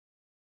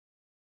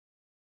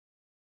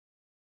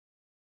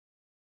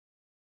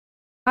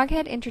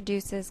Coghead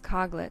introduces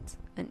Coglets,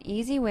 an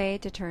easy way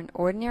to turn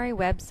ordinary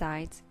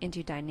websites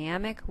into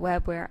dynamic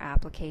webware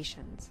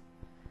applications.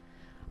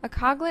 A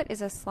coglet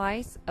is a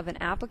slice of an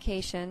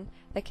application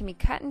that can be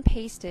cut and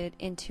pasted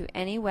into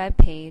any web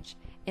page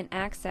and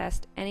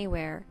accessed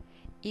anywhere,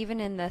 even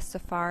in the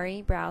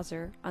Safari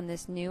browser on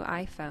this new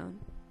iPhone.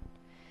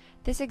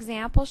 This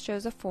example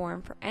shows a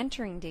form for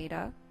entering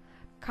data.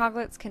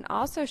 Coglets can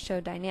also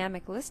show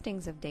dynamic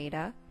listings of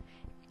data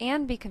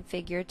and be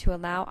configured to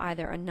allow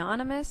either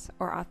anonymous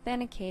or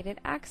authenticated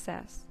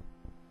access.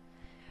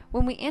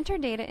 When we enter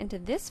data into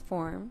this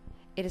form,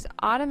 it is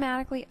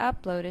automatically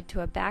uploaded to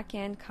a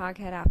back-end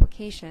Coghead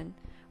application,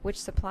 which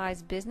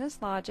supplies business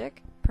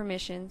logic,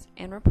 permissions,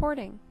 and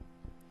reporting.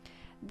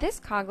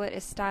 This coglet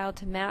is styled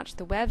to match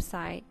the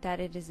website that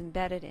it is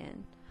embedded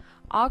in.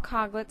 All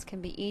coglets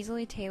can be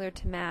easily tailored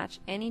to match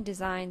any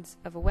designs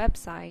of a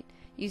website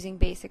using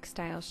basic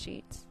style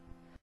sheets.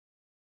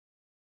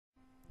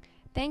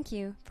 Thank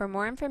you. For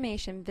more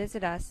information,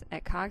 visit us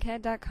at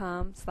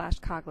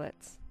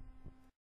coghead.com/coglets.